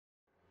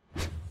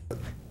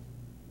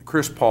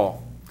Chris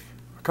Paul.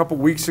 A couple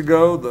weeks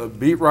ago, the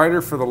beat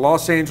writer for the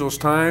Los Angeles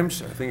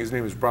Times, I think his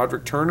name is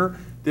Broderick Turner,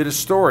 did a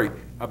story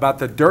about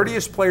the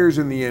dirtiest players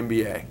in the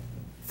NBA.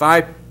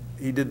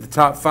 He did the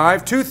top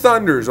 5, 2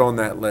 Thunders on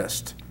that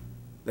list.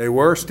 They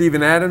were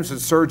Steven Adams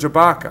and Serge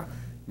Ibaka.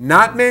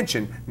 Not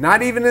mentioned,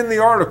 not even in the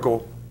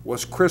article,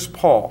 was Chris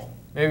Paul.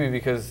 Maybe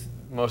because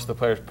most of the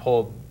players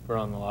pulled were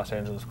on the Los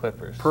Angeles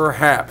Clippers.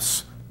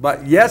 Perhaps.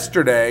 But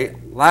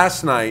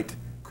last night,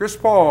 Chris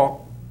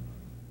Paul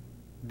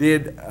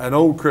did an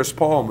old Chris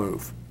Paul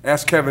move.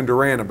 Ask Kevin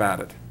Durant about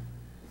it.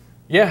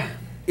 Yeah.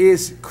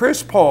 Is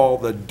Chris Paul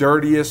the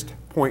dirtiest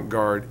point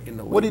guard in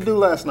the league? What did he do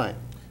last night?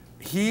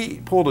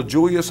 He pulled a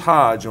Julius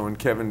Hodge on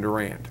Kevin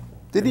Durant.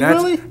 Did he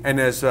really? And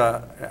that's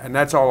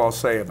all I'll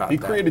say about that. He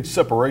created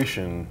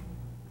separation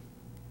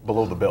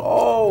below the belt.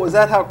 Oh, is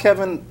that how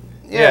Kevin?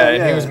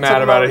 Yeah, he was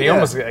mad about it.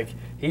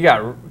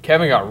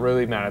 Kevin got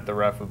really mad at the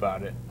ref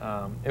about it.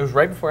 It was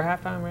right before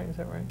halftime, right? Is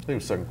that right? I think it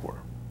was second quarter.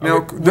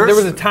 Now, there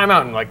was a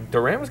timeout, and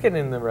Durant was getting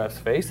in the ref's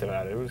face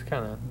about it. It was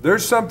kind of.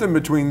 There's something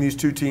between these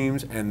two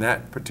teams and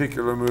that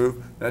particular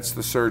move. That's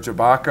the Serge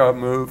Ibaka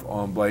move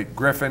on Blake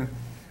Griffin.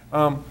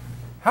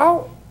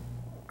 How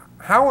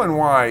and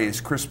why is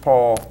Chris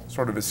Paul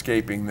sort of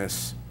escaping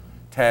this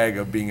tag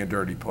of being a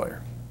dirty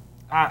player?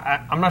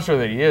 I'm not sure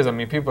that he is. I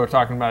mean, people are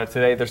talking about it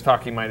today. There's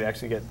talk he might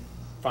actually get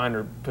fined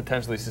or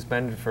potentially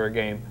suspended for a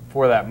game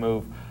for that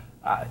move.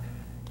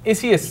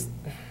 Is he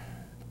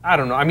I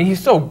don't know. I mean,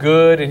 he's so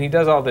good and he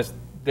does all this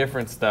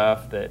different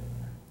stuff that,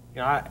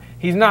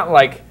 he's not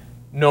like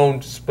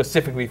known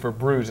specifically for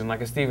bruising like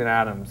a Steven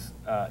Adams,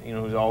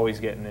 who's always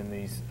getting in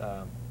these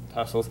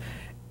tussles.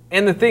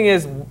 And the thing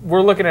is,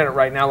 we're looking at it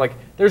right now. Like,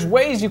 there's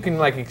ways you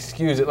can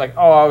excuse it. Like,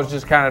 I was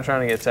just kind of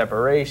trying to get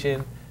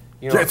separation.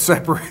 Get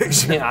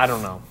separation. Yeah, I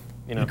don't know.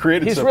 He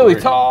created he's separation.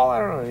 really tall. I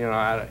don't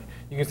know.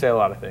 You can say a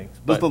lot of things.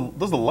 Does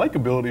the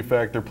likability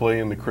factor play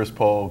into Chris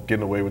Paul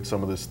getting away with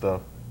some of this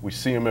stuff? We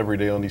see him every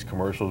day on these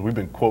commercials. We've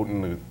been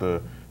quoting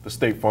the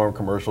State Farm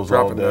commercials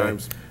all day.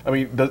 Dimes. I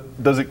mean,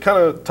 does it kind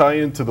of tie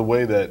into the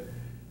way that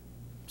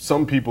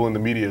some people in the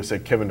media say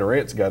Kevin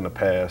Durant's gotten a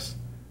pass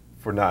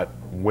for not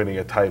winning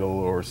a title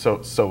or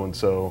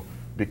so-and-so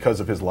because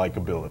of his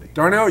likability?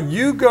 Darnell,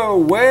 you go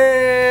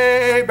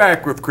way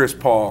back with Chris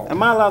Paul.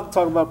 Am I allowed to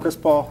talk about Chris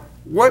Paul?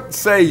 What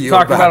say you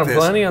Talk about him this?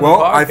 plenty on the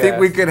Well, I podcast. think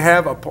we could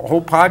have a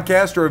whole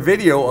podcast or a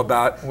video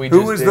about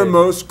who is the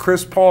most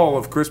Chris Paul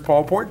of Chris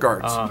Paul point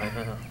guards.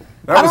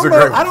 That was a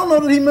great one. I don't know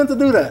that he meant to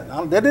do that.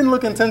 That didn't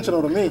look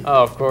intentional to me.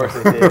 Oh, of course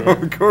it did.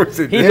 Of course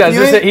it He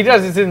did.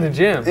 does this in the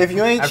gym. If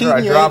you ain't after cheating, I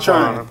you drop ain't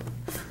trying. on him.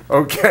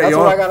 Okay, That's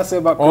what I got to say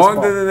about Chris Paul.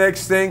 On to the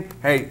next thing.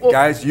 Hey,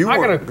 guys, I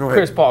got a go ahead.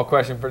 Chris Paul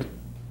question first.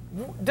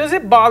 Does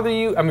it bother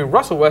you? I mean,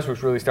 Russell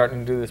Westbrook's really starting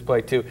to do this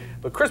play too,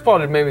 but Chris Paul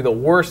did maybe the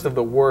worst of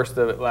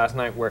it last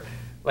night where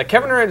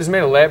Kevin Durant just made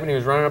a layup and he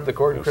was running up the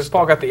court and Chris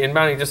Paul got the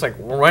inbound and he just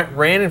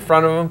ran in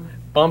front of him,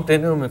 bumped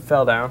into him and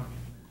fell down.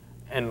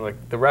 And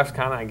the refs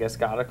kind of, I guess,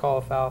 got to call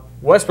a foul.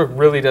 Westbrook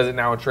really does it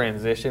now in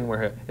transition,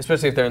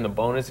 especially if they're in the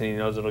bonus and he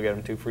knows it'll get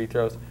him 2 free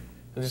throws.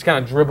 He'll just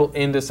kind of dribble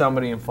into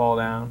somebody and fall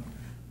down.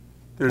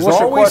 There's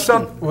always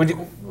some.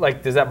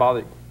 Does that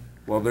bother you?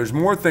 Well, there's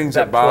more things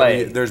that bother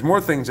you. There's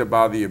more things that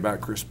bother you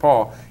about Chris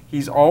Paul.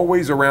 He's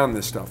always around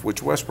this stuff,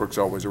 which Westbrook's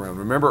always around.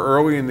 Remember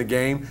early in the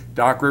game,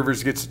 Doc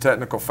Rivers gets a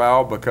technical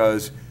foul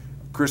because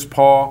Chris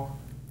Paul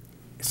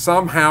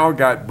somehow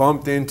got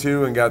bumped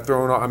into and got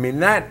thrown off. I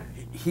mean,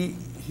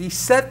 he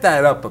set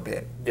that up a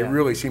bit. Yeah. It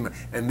really seemed.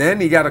 And then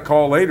he got a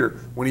call later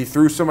when he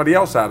threw somebody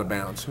else out of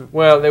bounds.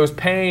 Well, there was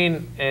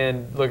Payne,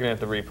 and looking at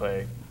the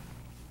replay,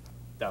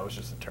 that was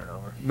just a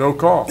turnover. No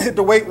call. Hit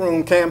the weight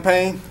room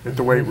campaign. At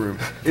the weight room.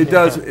 It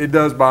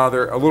does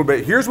bother a little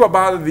bit. Here's what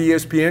bothered the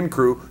ESPN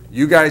crew.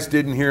 You guys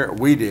didn't hear it.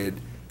 We did.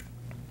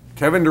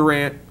 Kevin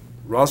Durant,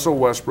 Russell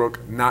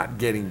Westbrook not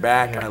getting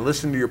back. Yeah. I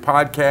listened to your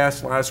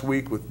podcast last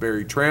week with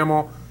Barry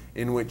Trammell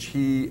in which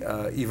he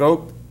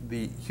evoked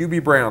the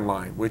Hubie Brown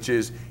line, which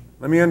is,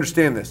 let me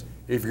understand this.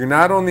 If you're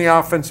not on the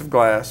offensive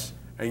glass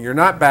and you're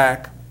not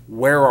back,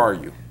 where are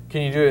you?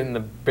 Can you do it in the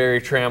Barry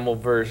Trammell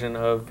version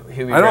of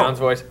Hubie Brown's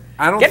voice?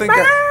 I don't think I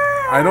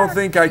can. I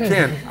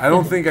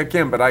don't think I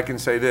can, but I can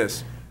say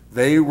this.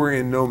 They were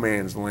in no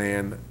man's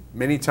land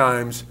many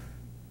times.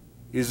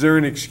 Is there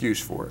an excuse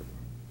for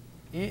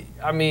it?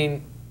 I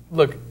mean,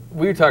 look,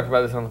 we talked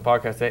about this on the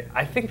podcast today.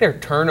 I think their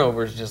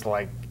turnovers just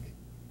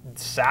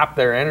sap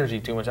their energy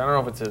too much. I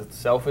don't know if it's a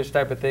selfish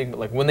type of thing,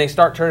 but when they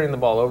start turning the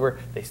ball over,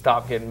 they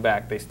stop getting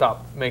back. They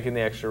stop making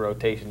the extra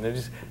rotation.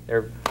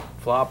 They're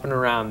flopping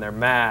around. They're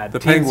mad.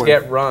 Teams Penguin.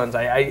 get runs.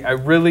 I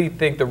really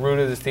think the root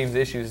of this team's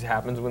issues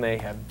happens when they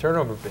have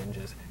turnover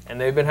binges, and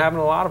they've been having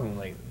a lot of them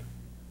lately.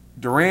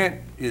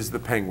 Durant is the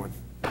penguin.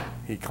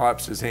 He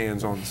claps his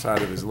hands on the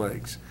side of his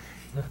legs.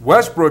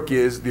 Westbrook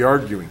is the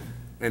arguing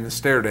and the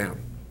stare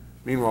down.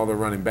 Meanwhile, they're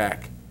running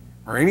back.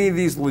 Are any of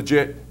these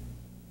legit,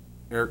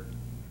 Eric?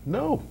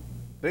 No,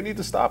 they need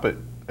to stop it.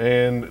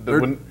 And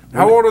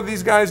How old are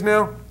these guys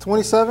now?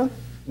 27.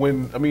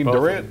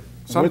 Durant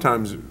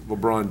Sometimes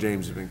LeBron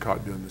James has been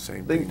caught doing the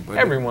same thing. But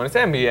Everyone, it's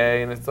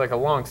NBA and it's like a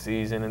long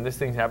season and this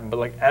thing's happened. But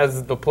like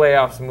as the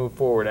playoffs move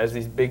forward, as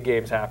these big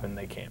games happen,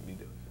 they can't be doing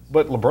this.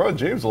 But LeBron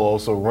James will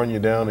also run you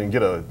down and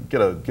get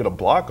a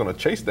block on a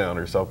chase down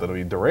or something. I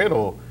mean, Durant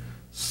will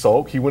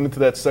sulk. He went into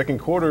that second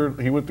quarter.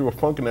 He went through a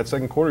funk in that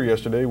second quarter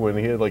yesterday when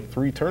he had like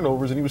 3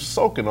 turnovers and he was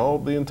sulking all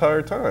the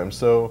entire time.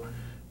 So,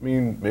 I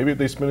mean, maybe if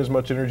they spend as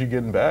much energy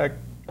getting back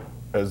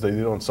as they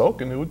did on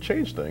sulking, it would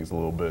change things a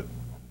little bit.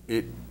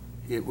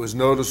 It was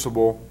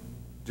noticeable.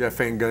 Jeff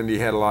Van Gundy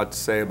had a lot to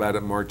say about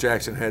it. Mark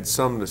Jackson had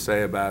some to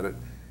say about it.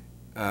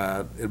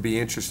 It'll be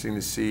interesting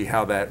to see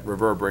how that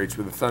reverberates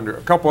with the Thunder.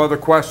 A couple other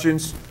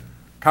questions.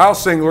 Kyle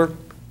Singler,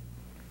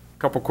 a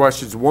couple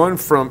questions. One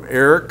from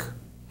Eric.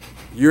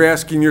 You're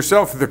asking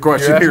yourself the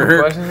question here,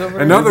 Eric.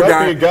 Another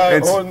guy,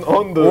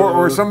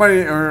 or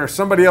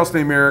somebody else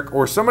named Eric,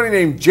 or somebody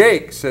named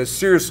Jake says,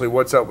 seriously,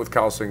 what's up with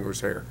Kyle Singler's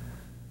hair?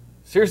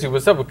 Seriously,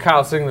 what's up with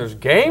Kyle Singler's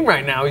game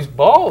right now? He's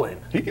balling.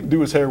 He can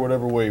do his hair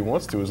whatever way he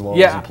wants to as long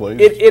as he plays.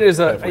 It is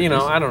a,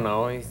 I don't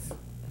know.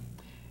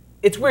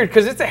 It's weird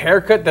because it's a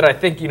haircut that I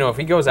think, if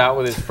he goes out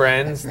with his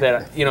friends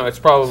that, it's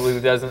probably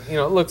doesn't, it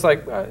looks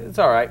like it's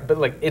all right. But,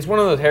 like, it's one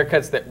of those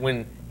haircuts that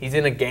when he's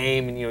in a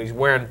game and, he's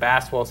wearing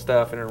basketball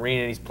stuff in an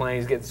arena and he's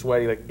playing, he's getting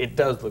sweaty, like, it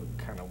does look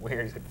kind of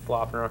weird. He's, like,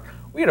 flopping around.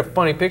 We had a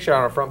funny picture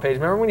on our front page.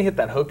 Remember when he hit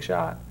that hook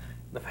shot?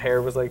 The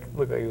hair was looked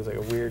like it was like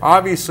a weird.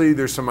 Obviously,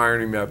 there's some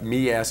irony about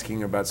me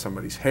asking about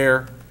somebody's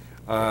hair.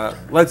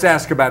 Let's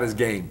ask about his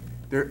game.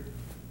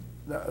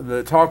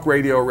 The talk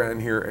radio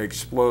around here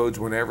explodes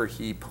whenever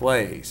he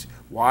plays.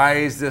 Why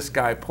is this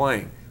guy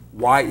playing?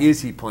 Why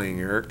is he playing,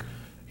 Eric?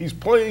 He's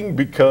playing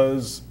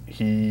because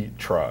he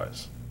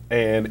tries.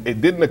 And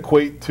it didn't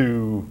equate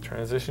to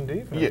transition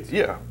defense.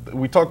 Yeah.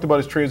 We talked about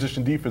his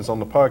transition defense on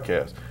the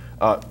podcast.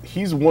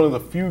 He's one of the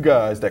few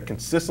guys that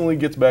consistently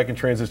gets back in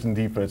transition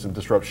defense and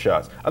disrupts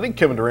shots. I think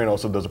Kevin Durant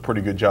also does a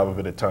pretty good job of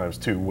it at times,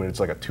 too, when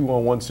it's like a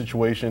 2-on-1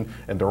 situation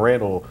and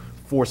Durant will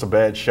force a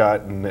bad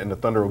shot and the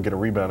Thunder will get a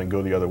rebound and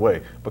go the other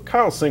way. But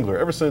Kyle Singler,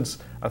 ever since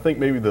I think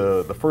maybe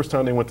the first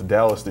time they went to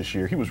Dallas this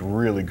year, he was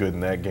really good in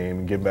that game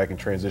and getting back in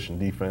transition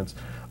defense.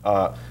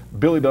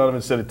 Billy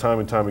Donovan said it time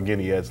and time again,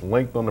 he adds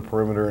length on the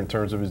perimeter in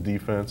terms of his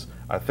defense.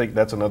 I think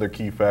that's another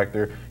key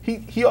factor.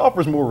 He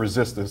offers more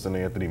resistance than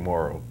Anthony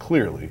Morrow,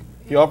 clearly.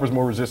 He offers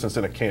more resistance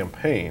in a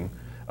campaign.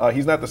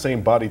 He's not the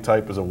same body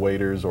type as a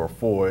Waiters or a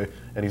Foy,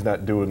 and he's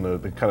not doing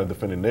the kind of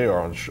defending they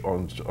are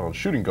on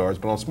shooting guards.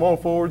 But on small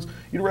forwards,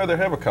 you'd rather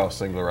have a Kyle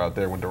Singler out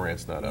there when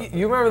Durant's not out there.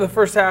 You remember the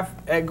first half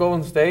at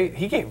Golden State?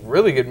 He gave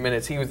really good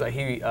minutes. He was I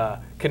think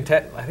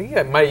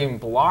he might have even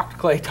blocked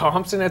Klay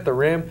Thompson at the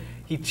rim.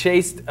 He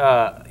chased,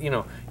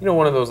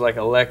 one of those like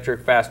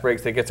electric fast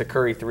breaks that gets a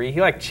Curry 3.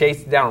 He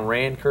chased down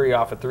Rand Curry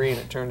off a 3 and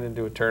it turned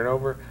into a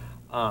turnover.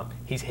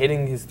 He's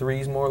hitting his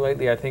threes more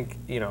lately. I think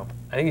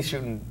he's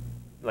shooting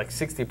like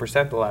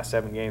 60% the last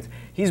 7 games.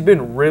 He's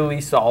been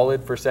really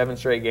solid for 7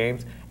 straight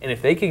games. And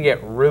if they can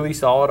get really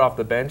solid off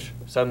the bench,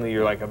 suddenly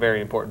you're like a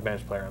very important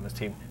bench player on this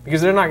team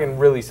because they're not getting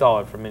really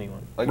solid from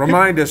anyone.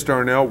 Remind us,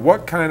 Darnell,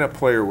 what kind of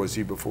player was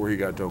he before he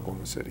got to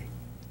Oklahoma City?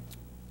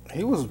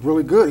 He was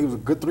really good. He was a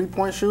good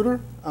 3-point shooter.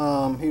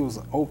 He was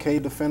an okay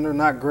defender,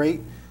 not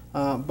great,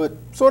 but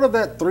sort of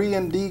that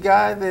 3-and-D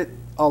guy that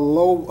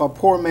a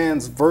poor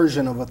man's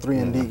version of a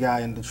 3-and-D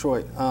guy in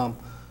Detroit.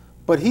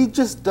 But he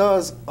just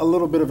does a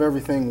little bit of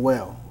everything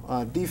well.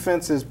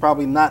 Defense is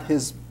probably not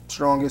his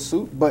strongest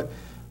suit, but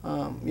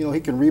he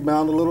can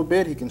rebound a little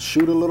bit. He can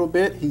shoot a little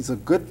bit. He's a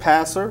good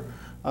passer,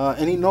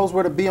 and he knows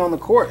where to be on the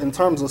court in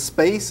terms of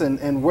space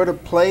and where to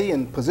play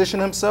and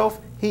position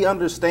himself. He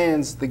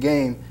understands the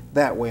game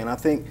that way, and I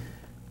think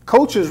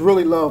coaches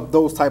really love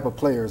those type of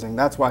players, and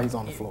that's why he's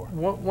on the floor.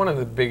 One of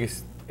the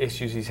biggest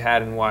issues he's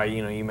had and why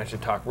you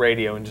mentioned talk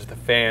radio and just the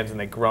fans and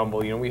they grumble.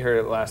 We heard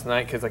it last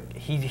night because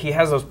he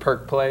has those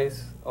perk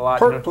plays a lot.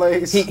 Perk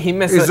plays. He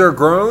missed. Is there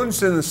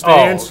groans in the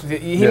stands? Oh,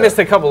 he missed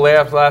a couple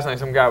layups last night.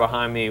 Some guy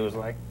behind me was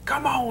like,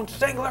 "Come on,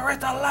 Singler,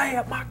 it's a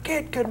layup. My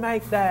kid could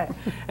make that."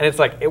 And it's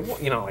like,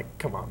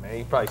 come on, man,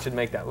 you probably should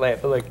make that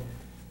layup. But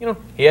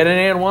he had an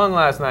and one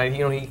last night. He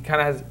kind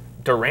of has.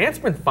 Durant's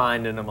been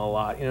finding him a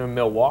lot. In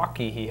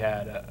Milwaukee, he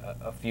had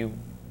a few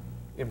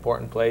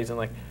important plays,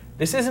 and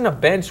this isn't a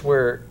bench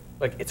where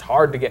it's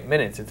hard to get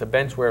minutes. It's a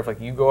bench where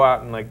if you go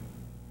out and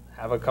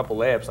have a couple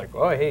layups,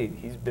 oh hey,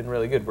 he's been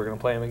really good. We're gonna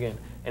play him again,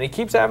 and he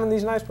keeps having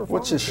these nice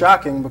performances. Which is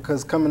shocking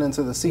because coming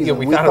into the season,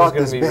 we thought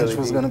this bench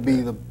was going to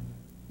be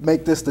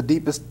make this the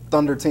deepest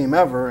Thunder team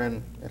ever,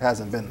 and it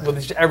hasn't been that.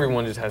 Well,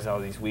 everyone just has all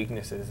these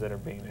weaknesses that are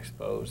being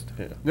exposed.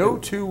 Yeah. No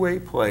two-way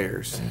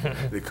players,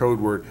 the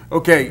code word.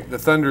 Okay, the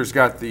Thunder's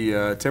got the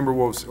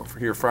Timberwolves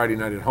here Friday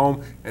night at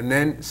home, and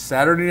then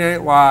Saturday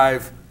Night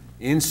Live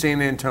in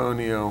San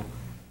Antonio.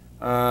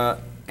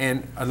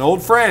 And an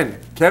old friend,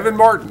 Kevin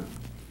Martin,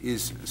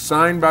 is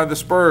signed by the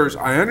Spurs.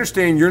 I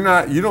understand you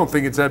don't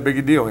think it's that big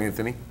a deal,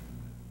 Anthony.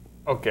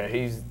 Okay,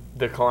 he's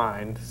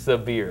declined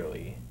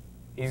severely.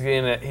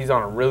 He's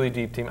on a really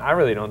deep team. I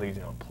really don't think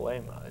he's going to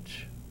play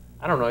much.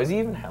 I don't know. Is he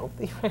even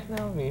healthy right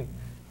now? I mean,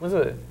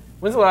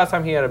 When's the last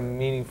time he had a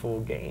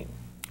meaningful game?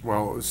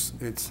 Well,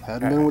 it's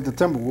Hadn't been with the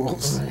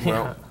Timberwolves.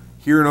 well,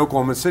 here in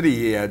Oklahoma City,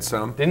 he had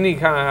some. Didn't he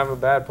kind of have a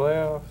bad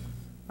playoffs?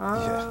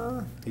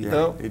 Yeah,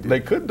 he did. They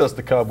could dust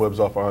the cobwebs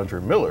off Andre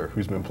Miller,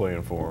 who's been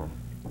playing for him.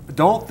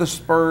 Don't the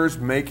Spurs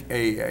make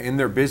in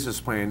their business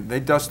plan, they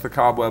dust the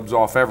cobwebs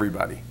off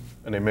everybody.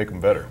 And they make them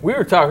better. We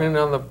were talking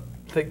on the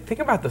think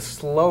about the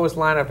slowest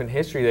lineup in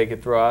history they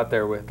could throw out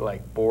there with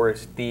like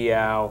Boris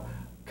Diaw,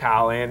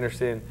 Kyle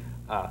Anderson,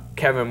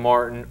 Kevin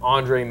Martin,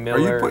 Andre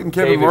Miller. Are you putting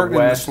Kevin David Martin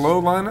West. in the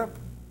slow lineup?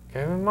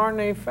 Kevin Martin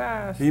ain't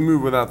fast. He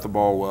moved without the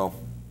ball well.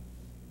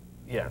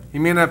 Yeah. He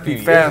may not be Few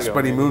years fast, ago,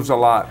 but he maybe. moves a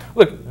lot.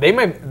 Look,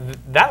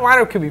 that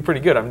lineup could be pretty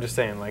good. I'm just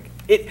saying, like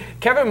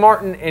Kevin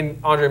Martin and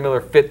Andre Miller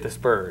fit the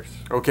Spurs.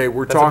 Okay,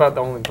 That's about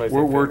the only place they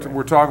fit, right?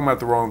 we're talking about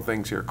the wrong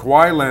things here.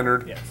 Kawhi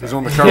Leonard Yes. is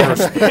on the cover of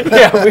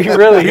Yeah, we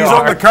really he's are.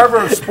 on the cover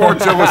of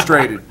Sports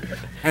Illustrated.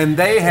 And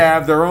they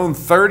have their own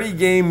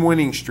 30-game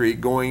winning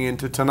streak going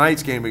into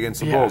tonight's game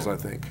against the Yeah. Bulls, I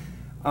think.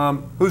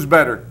 Who's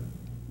better,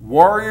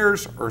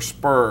 Warriors or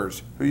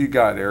Spurs? Who you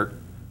got, Eric?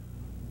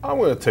 I'm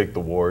going to take the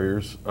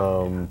Warriors.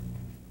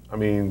 I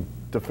mean,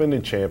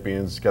 defending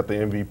champions, got the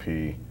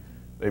MVP.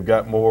 They've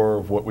got more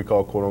of what we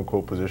call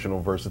 "quote-unquote"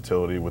 positional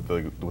versatility with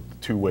the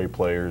two-way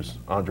players.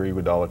 Andre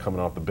Iguodala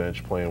coming off the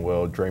bench playing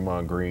well.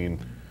 Draymond Green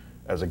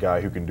as a guy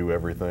who can do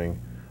everything.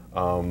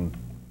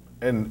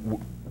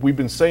 We've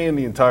been saying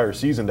the entire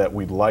season that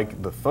we'd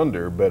like the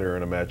Thunder better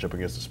in a matchup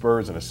against the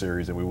Spurs in a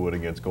series than we would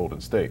against Golden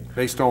State.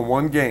 Based on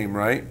one game,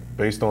 right?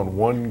 Based on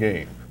one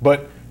game.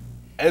 But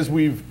as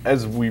we've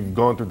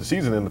gone through the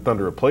season and the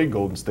Thunder have played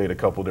Golden State a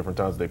couple different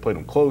times, they played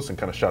them close and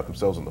kind of shot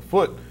themselves in the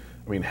foot.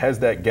 I mean, has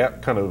that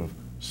gap gotten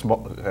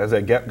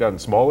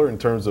smaller in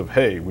terms of,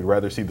 hey, we'd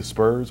rather see the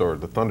Spurs, or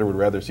the Thunder would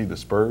rather see the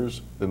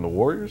Spurs than the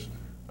Warriors?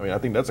 I mean, I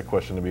think that's a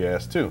question to be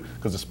asked too,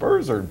 because the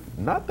Spurs are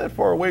not that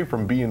far away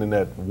from being in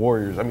that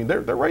Warriors. I mean,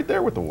 they're right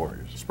there with the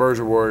Warriors. Spurs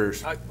or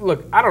Warriors?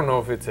 Look, I don't know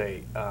if it's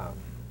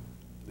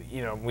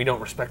we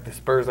don't respect the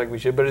Spurs like we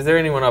should, but is there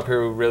anyone up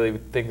here who really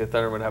would think the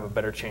Thunder would have a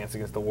better chance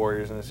against the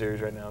Warriors in the series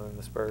right now than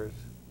the Spurs?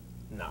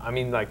 No. I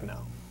mean, no.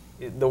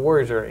 The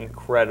Warriors are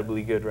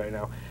incredibly good right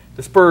now.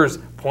 The Spurs'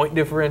 point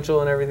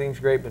differential and everything's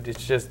great, but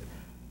it's just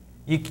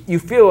you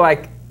feel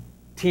like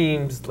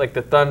teams like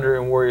the Thunder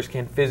and Warriors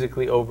can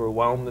physically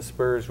overwhelm the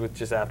Spurs with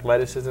just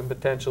athleticism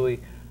potentially,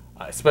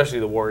 especially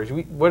the Warriors.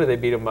 What did they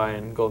beat them by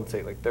in Golden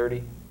State, like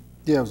 30?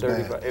 Yeah, it was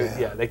 35. bad.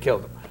 Yeah, they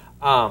killed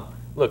them.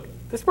 Look,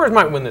 the Spurs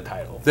might win the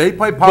title. They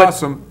play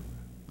possum.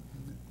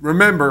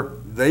 Remember,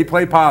 they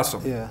play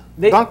possum. Yeah.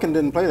 Duncan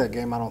didn't play that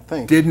game, I don't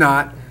think. Did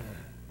not.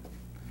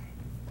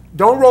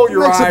 Don't roll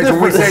your Makes a eyes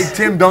when we difference. say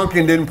Tim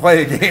Duncan didn't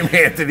play a game,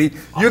 Anthony.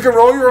 You can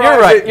roll your You're eyes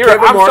right. at You're right.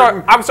 Kevin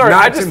Martin, I'm sorry.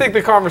 not I just Tim- think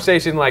the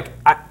conversation,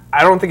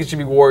 I don't think it should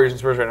be Warriors and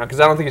Spurs right now, because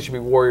I don't think it should be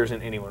Warriors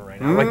and anyone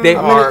right now. Like they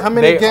are. How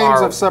many they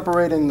games are of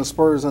separating the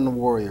Spurs and the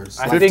Warriors?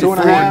 I Like think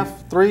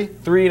 2.5, 3?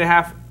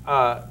 3.5.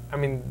 I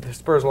mean, the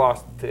Spurs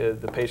lost to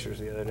the Pacers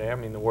the other day. I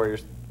mean, the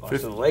Warriors lost to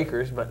the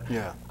Lakers, but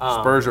Yeah.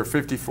 Spurs are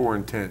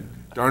 54-10.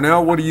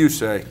 Darnell, what do you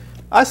say?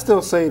 I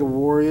still say the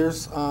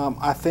Warriors.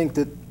 I think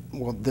that,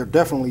 they're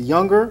definitely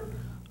younger.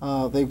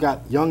 They've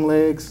got young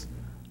legs,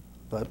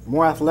 but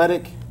more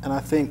athletic. And I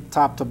think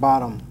top to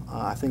bottom,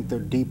 I think they're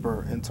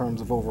deeper in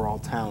terms of overall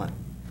talent.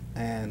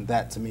 And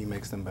that, to me,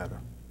 makes them better.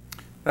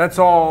 That's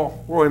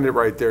all. We'll end it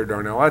right there,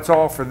 Darnell. That's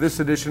all for this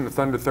edition of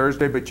Thunder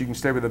Thursday, but you can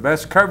stay with the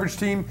best coverage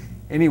team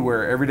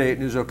anywhere, every day at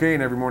News OK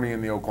and every morning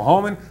in the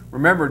Oklahoman.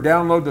 Remember,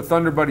 download the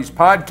Thunder Buddies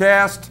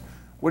podcast.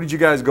 What did you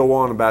guys go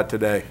on about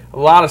today? a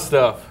lot of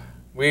stuff.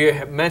 We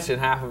have mentioned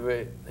half of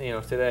it,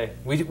 today.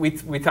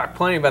 We talked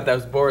plenty about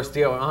those Boris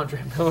Diaw and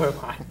Andre Miller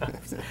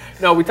lineups.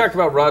 No, we talked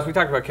about Russ. We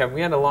talked about Kevin.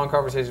 We had a long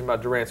conversation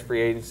about Durant's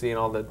free agency and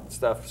all the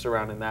stuff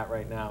surrounding that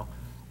right now.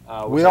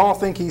 We all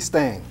think he's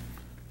staying.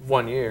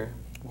 1 year.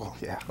 Well,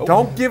 yeah.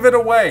 Don't give it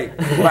away.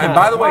 And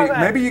by the way, Why that?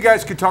 maybe you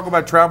guys could talk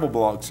about travel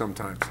blogs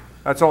sometimes.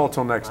 That's all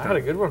until next I time. had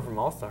a good one from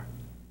All-Star.